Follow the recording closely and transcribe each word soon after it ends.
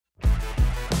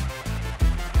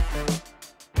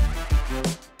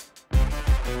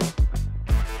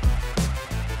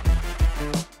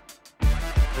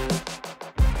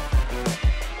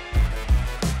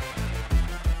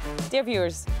Dear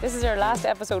viewers, this is our last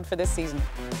episode for this season.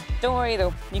 Don't worry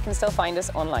though, you can still find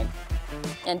us online.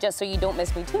 And just so you don't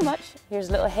miss me too much, here's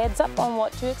a little heads up on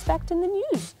what to expect in the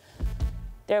news.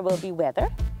 There will be weather,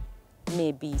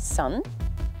 maybe sun,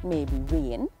 maybe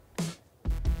rain,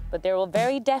 but there will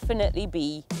very definitely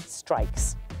be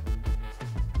strikes.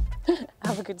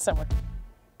 Have a good summer.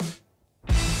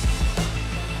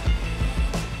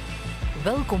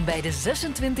 Welkom bij de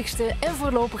 26e en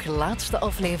voorlopig laatste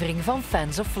aflevering van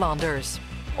Fans of Flanders.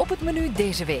 Op het menu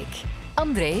deze week.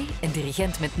 André, een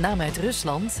dirigent met naam uit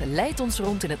Rusland, leidt ons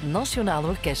rond in het Nationaal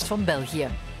Orkest van België.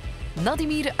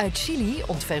 Nadimir uit Chili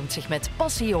ontfermt zich met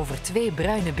passie over 2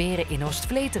 bruine beren in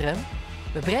Oost-Vleteren.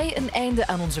 We breien een einde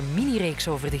aan onze mini-reeks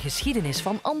over de geschiedenis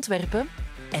van Antwerpen.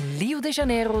 En Rio de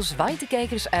Janeiro zwaait de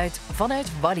kijkers uit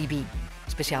vanuit Walibi.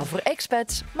 Speciaal voor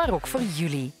expats, maar ook voor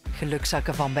jullie,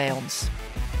 gelukzakken van bij ons.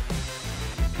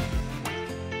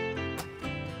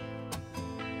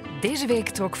 Deze week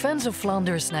trok Fans of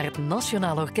Flanders naar het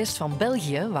Nationaal Orkest van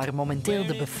België, waar momenteel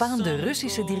de befaamde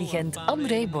Russische dirigent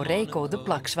Andrei Boreiko de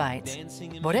plak zwaait.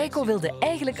 Boreiko wilde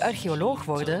eigenlijk archeoloog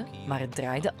worden, maar het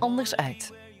draaide anders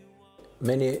uit.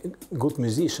 Many good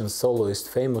musicians, soloists,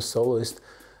 famous soloists,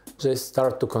 they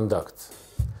start to conduct.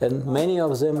 And many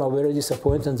of them are very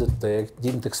disappointed that they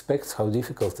didn't expect how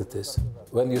difficult it is.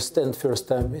 When you stand first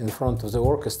time in front of the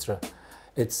orchestra,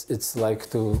 it's like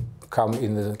to come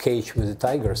in a cage with the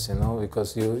tigers, you know,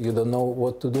 because you don't know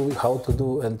what to do, how to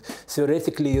do, and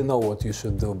theoretically you know what you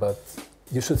should do, but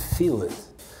you should feel it.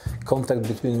 Contact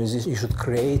between musicians, you should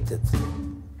create it.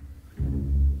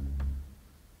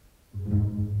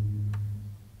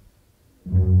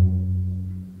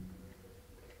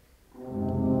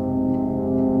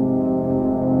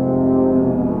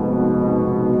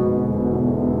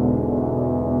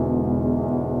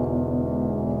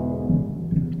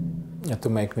 To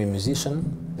make me a musician.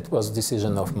 It was a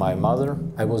decision of my mother.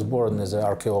 I was born as an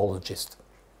archaeologist.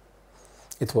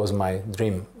 It was my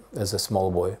dream as a small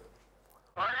boy.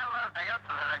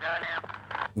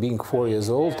 Being 4 years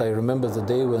old, I remember the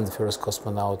day when the first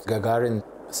cosmonaut Gagarin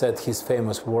said his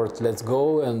famous word, "Let's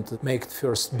go and make the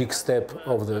first big step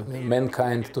of the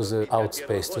mankind to the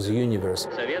outspace, to the universe."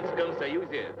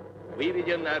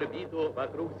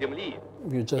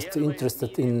 You're just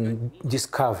interested in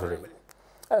discovery.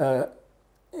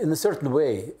 In a certain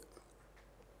way,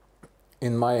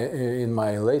 in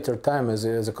my later time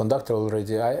as a conductor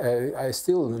already, I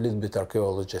still a little bit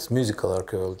archaeologist, musical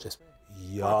archaeologist.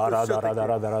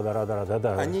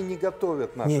 Они не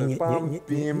готовят наши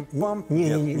пам-пим-пам.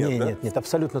 Нет,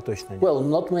 абсолютно точно. Well,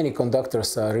 not many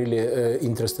conductors are really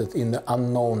interested in the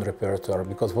unknown repertoire,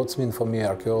 because what's mean for me,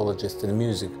 archaeologist in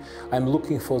music, I'm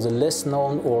looking for the less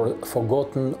known or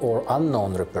forgotten or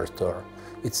unknown repertoire.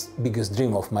 It's the biggest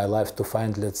dream of my life to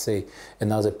find, let's say,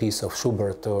 another piece of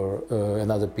Schubert or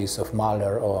another piece of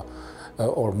Mahler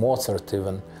or Mozart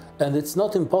even. And it's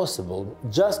not impossible.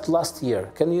 Just last year,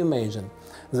 can you imagine?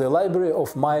 The library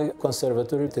of my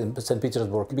conservatory in St.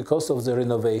 Petersburg, because of the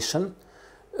renovation,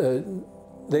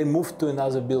 they moved to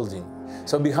another building.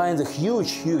 So behind the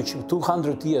huge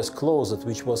 200 years closet,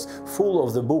 which was full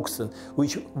of the books, and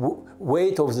which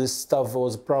weight of this stuff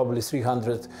was probably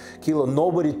 300 kilo,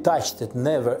 nobody touched it,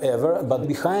 never ever. But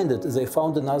behind it, they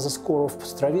found another score of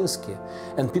Stravinsky,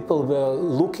 and people were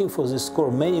looking for this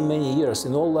score many years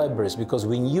in all libraries, because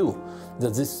we knew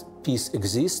that this piece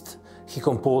exists. He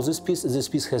composed this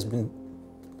piece has been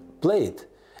played,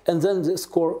 and then the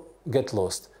score get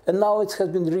lost. And now it has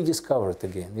been rediscovered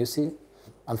again, you see?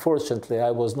 Unfortunately,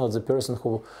 I was not the person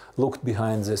who looked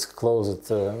behind this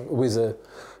closet with a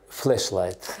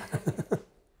flashlight.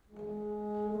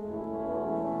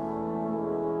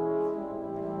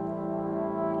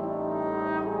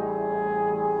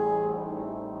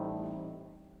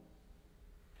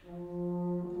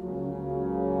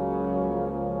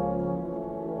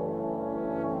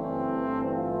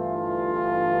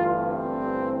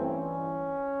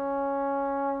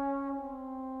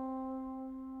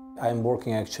 I'm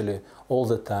working actually all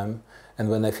the time, and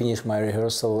when I finish my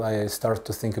rehearsal, I start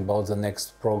to think about the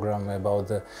next program,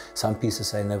 about some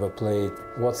pieces I never played.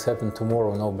 What's happened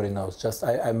tomorrow, nobody knows. Just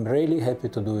I'm really happy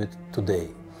to do it today,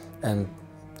 and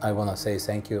I want to say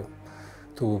thank you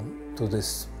to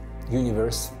this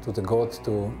universe, to the God,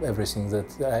 to everything that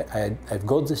I've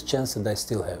got this chance and I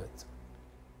still have it.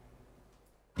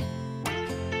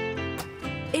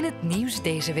 In het nieuws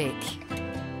deze week.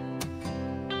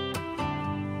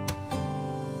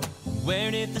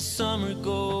 Where did the summer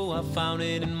go? I I found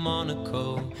it in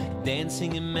Monaco.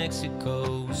 Dancing in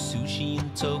Mexico, sushi in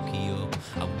Tokyo.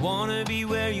 I wanna be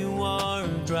where you are,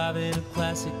 driving a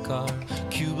classic car.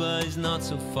 Cuba is not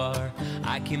so far,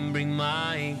 I can bring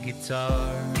my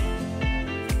guitar.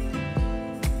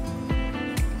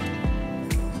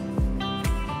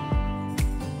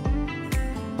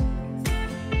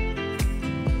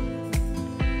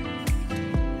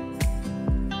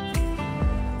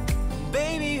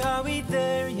 Are we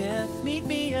there yet? Meet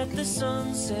me at the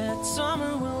sunset.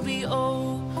 Summer will be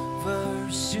over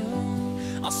soon.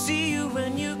 I'll see you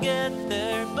when you get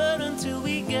there, but until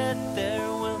we get there,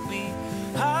 we'll be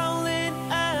howling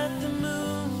at the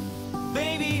moon.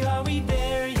 Baby, are we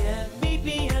there yet? Meet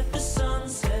me at the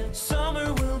sunset.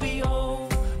 Summer will be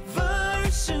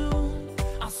over soon.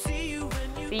 I'll see you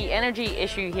when you. The energy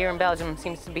issue here in Belgium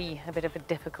seems to be a bit of a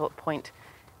difficult point.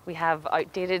 We have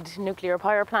outdated nuclear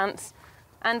power plants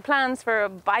and plans for a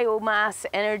biomass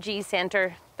energy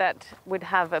centre that would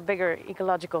have a bigger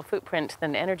ecological footprint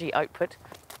than energy output.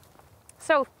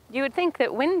 So you would think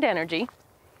that wind energy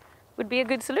would be a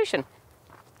good solution.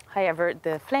 However,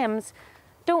 the Flems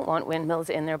don't want windmills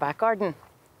in their back garden.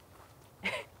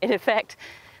 In effect,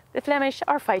 the Flemish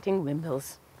are fighting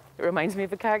windmills. It reminds me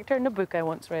of a character in a book I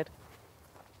once read.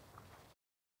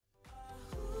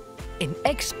 In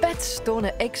Expats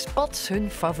tonen expats hun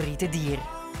favoriete dier.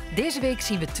 Deze week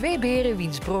zien we twee beren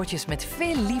wiens broodjes met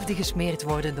veel liefde gesmeerd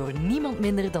worden door niemand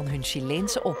minder dan hun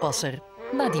Chileense oppasser,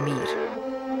 Nadimir.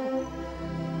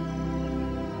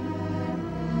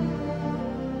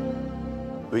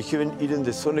 We geven hier in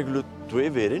de Zonnegloed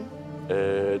twee beren.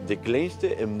 De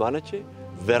kleinste, een mannetje,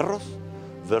 Verros.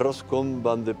 Verros komt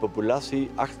van de populatie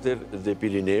achter de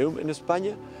Pyreneeën in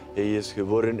Spanje. Hij is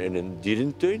geboren in een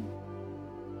dierentuin.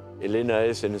 Elena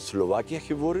is in Slovakië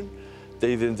geboren.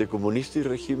 Tijdens het communistische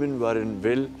regime waren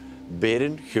veel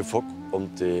beren gefokt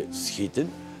om te schieten.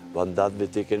 Want dat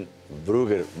betekent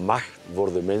vroeger macht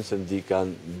voor de mensen die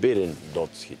kan beren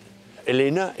doodschieten.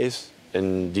 Elena is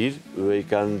een dier, wij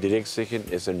kunnen direct zeggen,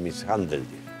 is een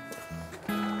mishandeldier.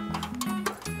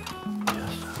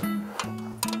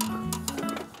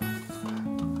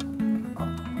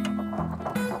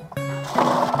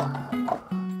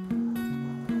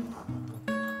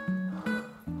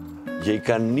 Je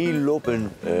kan niet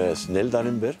lopen snel naar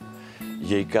een berg.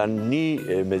 Je kan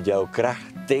niet met jouw kracht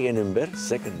tegen een berg,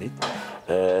 zeker niet.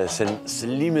 Het zijn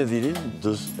slimme dieren,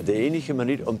 dus de enige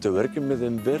manier om te werken met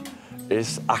een berg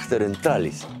is achter een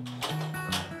tralies.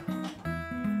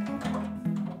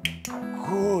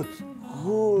 Goed,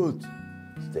 goed.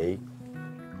 Stay.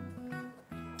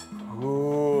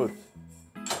 Goed.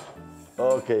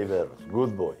 Oké, Verros.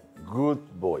 Good boy,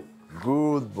 good boy,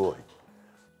 good boy.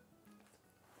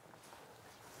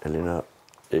 Elena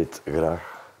eet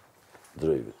graag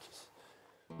druivetjes.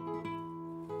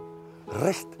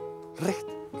 Recht, recht,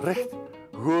 recht.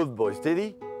 Good boy,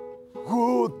 steady.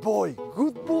 Good boy,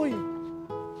 good boy.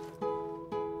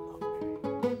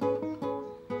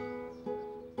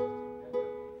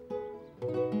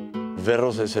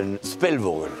 Verros is een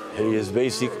spelvogel. Hij is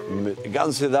bezig de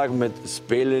hele dag met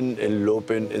spelen en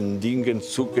lopen en dingen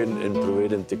zoeken en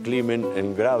proberen te klimmen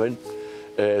en graven.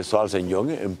 Zoals een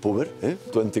jongen, een puber,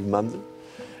 20 maanden.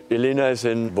 Elena is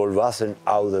een volwassen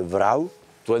oude vrouw,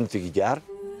 20 jaar.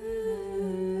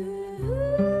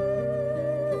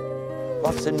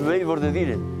 Wat zijn wij voor de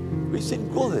dieren? Wij zijn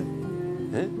goden.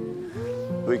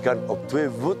 We kunnen op 2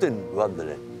 voeten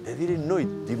wandelen. De dieren nooit.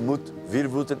 Die moet 4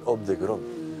 voeten op de grond.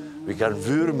 We kunnen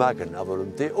vuur maken, à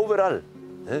volonté, overal.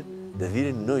 De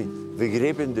dieren nooit. We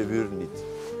begrijpen de vuur niet.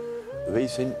 Wij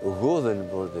zijn goden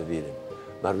voor de dieren.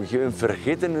 Maar we hebben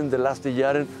vergeten in de laatste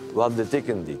jaren wat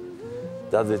betekent die.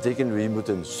 Dat betekent we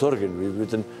moeten zorgen. We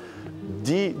moeten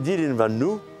die dieren van nu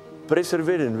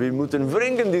preserveren. We moeten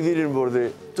brengen die dieren voor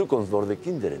de toekomst, voor de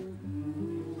kinderen.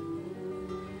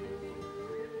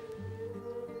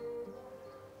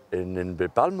 In een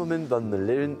bepaald moment van mijn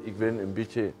leven ik ben een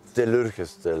beetje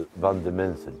teleurgesteld van de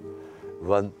mensen.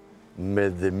 Want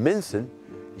met de mensen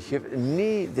ik heb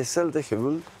niet hetzelfde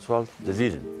gevoel zoals de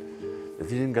dieren. De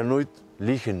dieren gaan nooit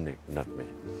liegen naar mij,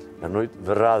 gaan nooit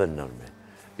verraden naar mij.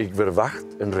 Ik verwacht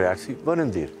een reactie van een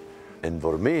dier. En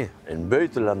voor mij, een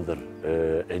buitenlander,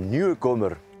 een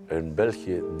nieuwkomer in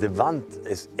België, de band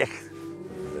is echt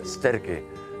sterker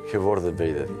geworden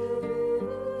bij de dier.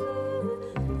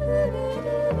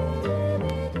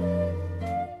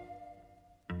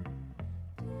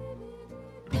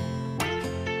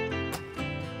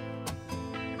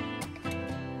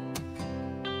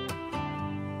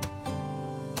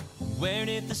 Where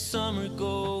did the summer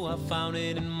go? I found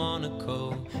it in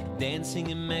Monaco. Dancing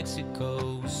in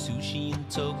Mexico, sushi in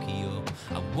Tokyo.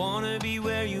 I wanna be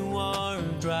where you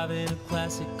driving a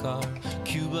classic car.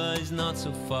 Cuba is not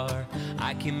so far,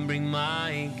 I can bring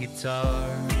my guitar.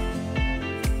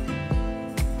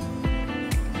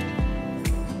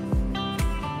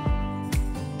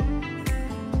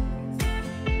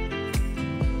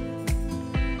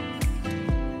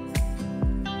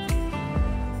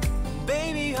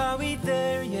 Baby, are we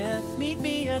there yet? Meet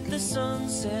me at the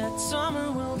sunset.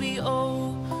 Summer will be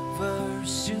over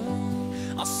soon.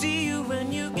 I'll see you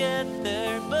when you get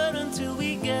there, but until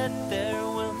we get there,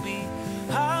 we'll be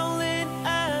howling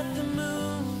at the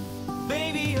moon.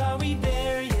 Baby, are we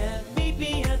there yet? Meet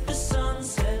me at the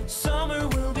sunset. Summer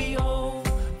will be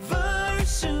over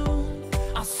soon.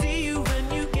 I'll see you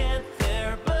when you get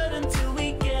there, but until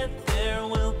we get there,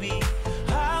 we'll be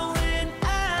howling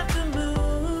at the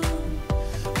moon.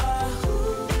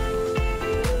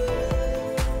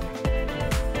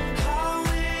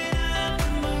 Howling at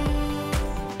the moon.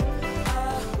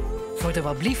 Voor de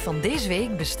wablief van deze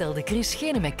week bestelde Chris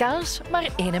geen met kaas, maar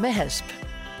ene met hesp.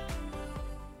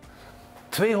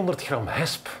 200 gram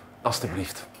hesp,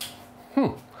 alstublieft.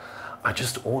 I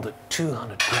just ordered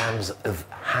 200 grams of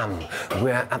ham.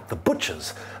 We're at the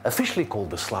butcher's, officially called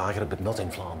the slager, but not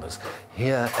in Flanders.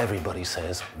 Here everybody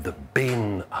says the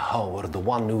beenhouwer, the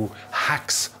one who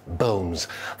hacks bones.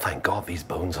 Thank God these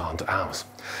bones aren't ours.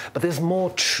 But there's more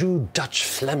true Dutch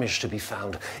Flemish to be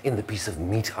found in the piece of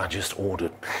meat I just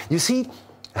ordered. You see,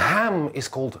 ham is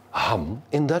called ham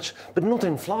in Dutch, but not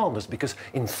in Flanders, because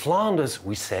in Flanders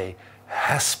we say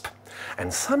hesp.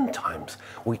 And sometimes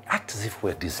we act as if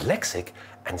we're dyslexic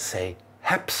and say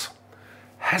heps.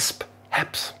 Hesp,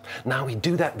 heps. Now we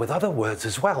do that with other words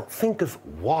as well. Think of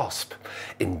wasp.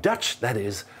 In Dutch that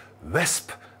is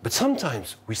wesp. But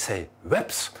sometimes we say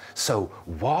weps. So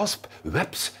wasp,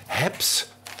 weps, heps,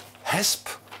 hesp,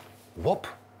 wop,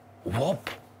 wop.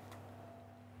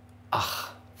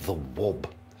 Ah, the wob.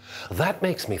 That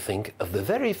makes me think of the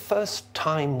very first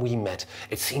time we met.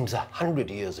 It seems 100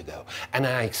 years ago. And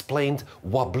I explained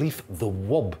wablief the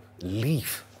wob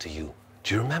leaf to you.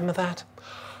 Do you remember that?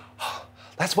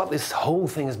 That's what this whole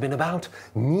thing has been about.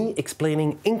 Me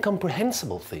explaining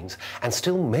incomprehensible things and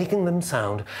still making them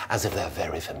sound as if they're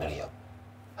very familiar.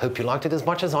 Hope you liked it as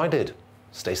much as I did.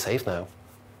 Stay safe now.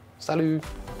 Salut!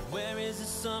 Where is the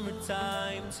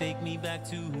summertime? Take me back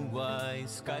to Hawaii,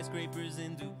 skyscrapers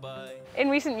in Dubai. In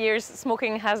recent years,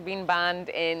 smoking has been banned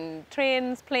in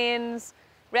trains, planes,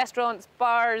 restaurants,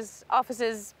 bars,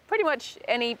 offices, pretty much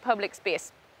any public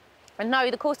space. And now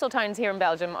the coastal towns here in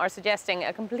Belgium are suggesting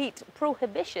a complete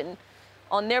prohibition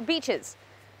on their beaches.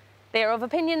 They are of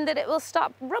opinion that it will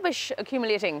stop rubbish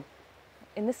accumulating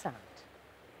in the sand.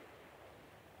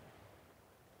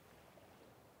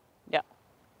 Yeah,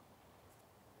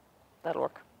 that'll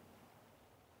work.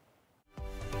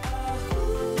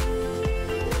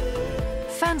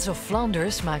 Fans of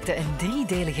Flanders maakten een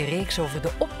driedelige reeks over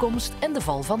de opkomst en de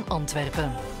val van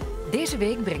Antwerpen. Deze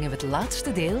week brengen we het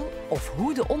laatste deel, of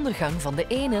hoe de ondergang van de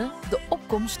ene de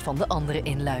opkomst van de andere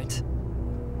inluidt.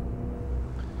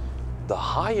 The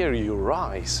higher you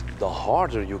rise, the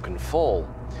harder you can fall.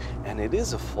 And it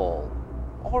is a fall.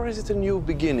 Or is it a new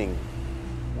beginning?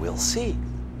 We'll see.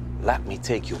 Let me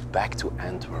take you back to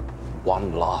Antwerp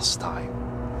one last time.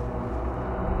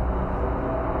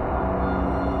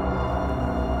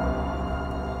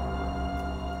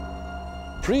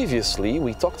 Previously,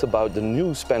 we talked about the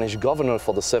new Spanish governor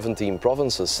for the 17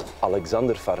 provinces,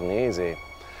 Alexander Farnese.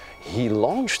 He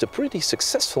launched a pretty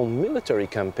successful military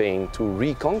campaign to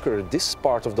reconquer this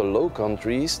part of the Low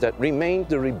Countries that remained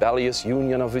the rebellious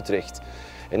Union of Utrecht.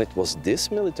 And it was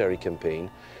this military campaign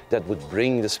that would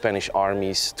bring the Spanish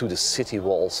armies to the city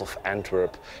walls of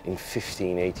Antwerp in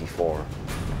 1584.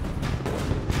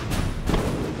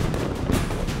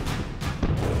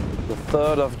 The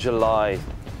 3rd of July,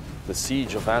 the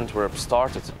siege of Antwerp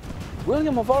started.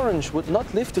 William of Orange would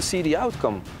not live to see the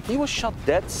outcome. He was shot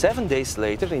dead 7 days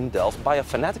later in Delft by a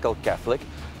fanatical Catholic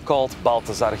called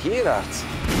Balthazar Gerard.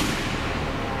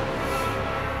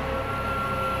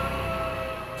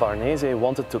 Farnese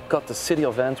wanted to cut the city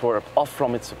of Antwerp off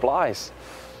from its supplies.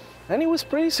 And he was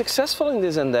pretty successful in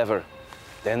this endeavor.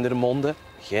 Dendermonde,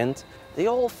 Ghent, they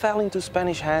all fell into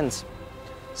Spanish hands.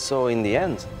 So in the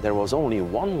end, there was only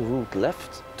one route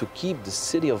left to keep the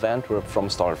city of Antwerp from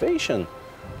starvation: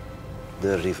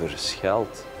 the river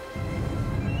Scheldt.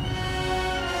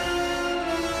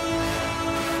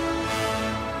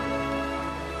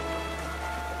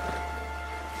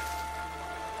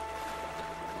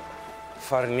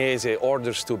 Farnese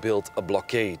orders to build a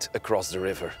blockade across the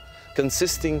river,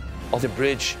 consisting of a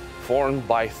bridge formed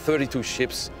by 32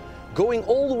 ships, going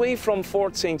all the way from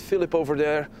Fort St. Philip over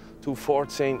there to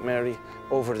Fort St. Mary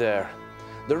over there.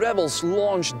 The rebels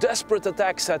launched desperate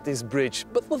attacks at this bridge,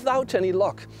 but without any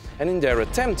luck. And in their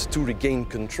attempt to regain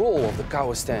control of the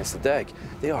Kouwensteinse dijk,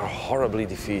 they are horribly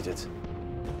defeated.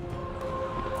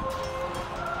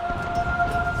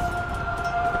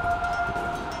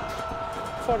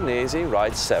 Farnese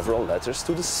writes several letters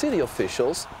to the city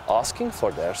officials asking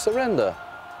for their surrender.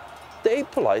 They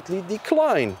politely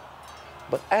decline.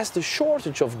 But as the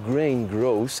shortage of grain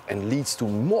grows and leads to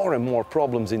more and more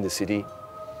problems in the city,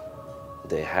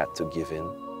 they had to give in.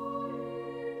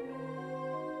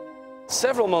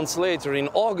 Several months later, in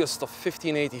August of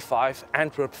 1585,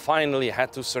 Antwerp finally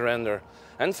had to surrender.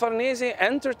 And Farnese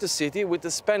entered the city with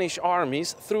the Spanish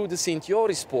armies through the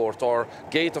Sint-Jorispoort, or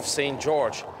Gate of St.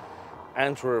 George.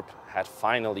 Antwerp had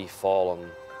finally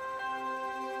fallen.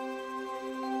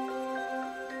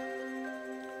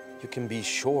 You can be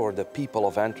sure the people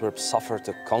of Antwerp suffered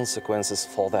the consequences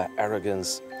for their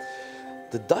arrogance.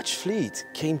 The Dutch fleet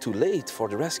came too late for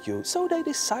the rescue, so they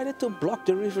decided to block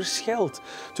the river Scheldt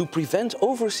to prevent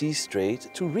overseas trade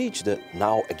to reach the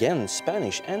now again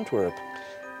Spanish Antwerp.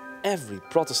 Every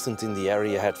Protestant in the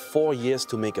area had 4 years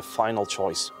to make a final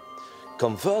choice: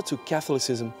 convert to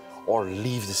Catholicism or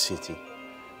leave the city.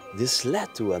 This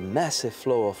led to a massive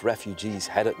flow of refugees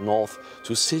headed north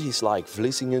to cities like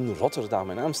Vlissingen, Rotterdam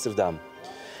and Amsterdam.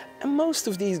 And most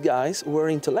of these guys were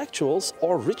intellectuals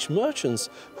or rich merchants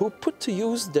who put to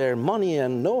use their money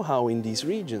and know-how in these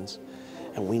regions.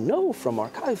 And we know from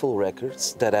archival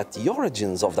records that at the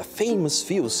origins of the famous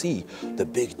VOC, the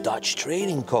big Dutch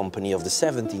trading company of the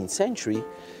 17th century,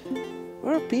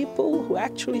 were people who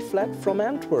actually fled from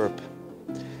Antwerp.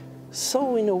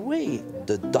 So in a way,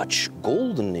 the Dutch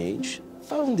Golden Age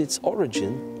found its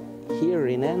origin here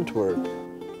in Antwerp.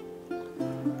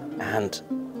 And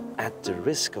at the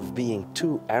risk of being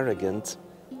too arrogant,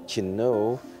 you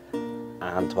know,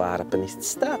 Antwerpen is de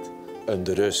stad en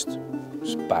de rust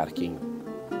is parking.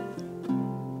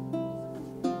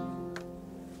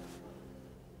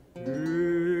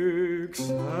 Ik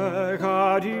zeg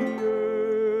adieu,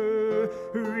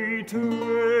 wie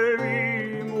twee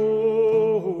remoten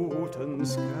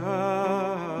sky.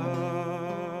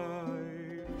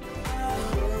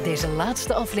 Deze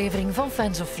laatste aflevering van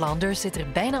Fans of Flanders zit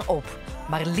er bijna op.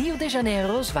 Maar Rio de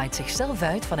Janeiro zwaait zichzelf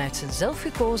uit vanuit zijn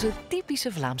zelfgekozen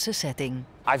typische Vlaamse setting.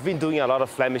 I've been doing a lot of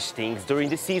Flemish things during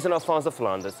the season of Fans of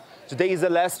Flanders. Today is the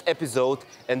last episode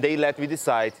and they let me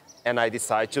decide. And I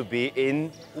decide to be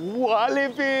in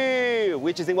Walibi,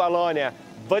 which is in Wallonia.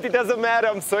 But it doesn't matter,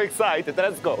 I'm so excited.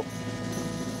 Let's go.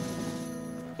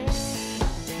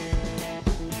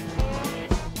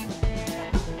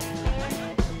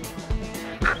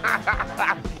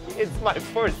 It's my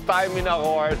first time in a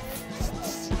horse.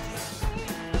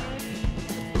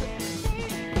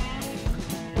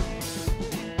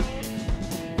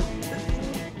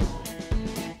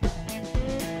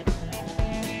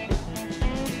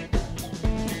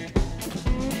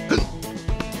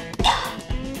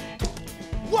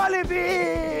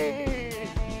 Walibi!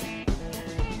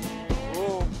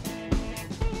 Oh.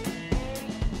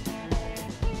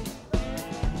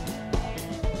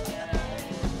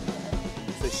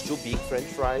 So it's 2 big French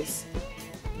fries,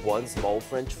 1 small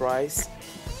French fries,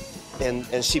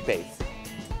 and she pays.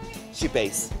 She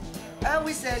pays.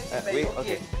 We said you pay.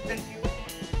 Okay. Thank you.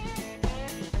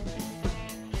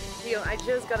 Leo, I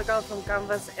just got a call from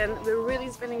Canvas and we're really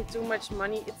spending too much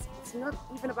money. It's not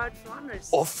even about Flanders.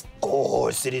 Of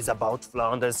course it is about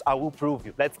Flanders. I will prove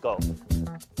you. Let's go.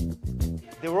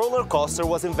 The roller coaster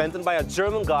was invented by a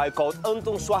German guy called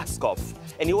Anton Schwarzkopf,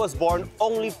 and he was born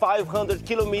only 500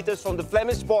 kilometers from the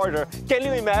Flemish border. Can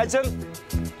you imagine?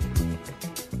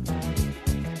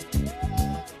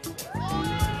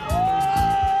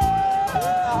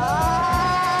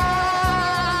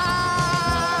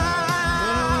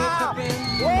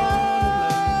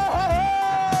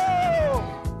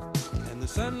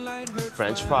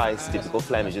 French fries, typical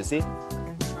Flemish, you see?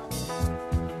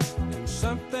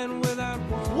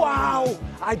 Wow!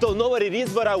 I don't know what it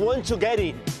is, but I want to get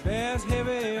it.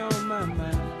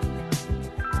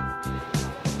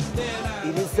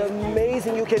 It is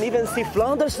amazing. You can even see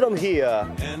Flanders from here.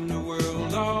 And the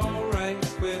world all right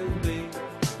will be.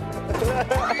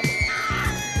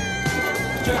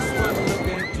 Just one look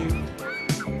at you.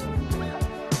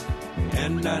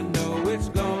 And I know it's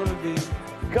gonna be.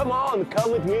 Come on,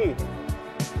 come with me.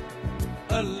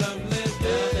 A lovely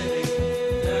day.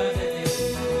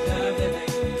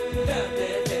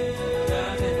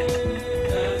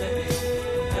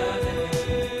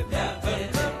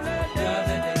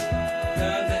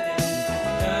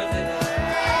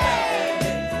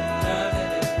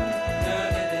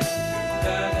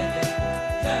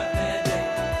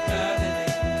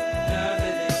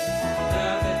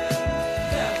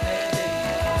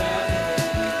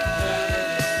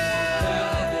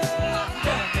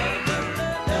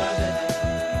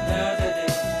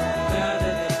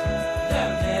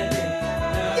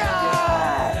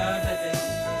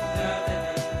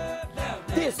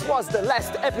 was the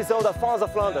last episode of Fans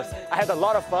of Flanders. I had a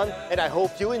lot of fun and I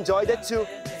hope you enjoyed it too.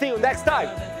 See you next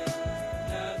time.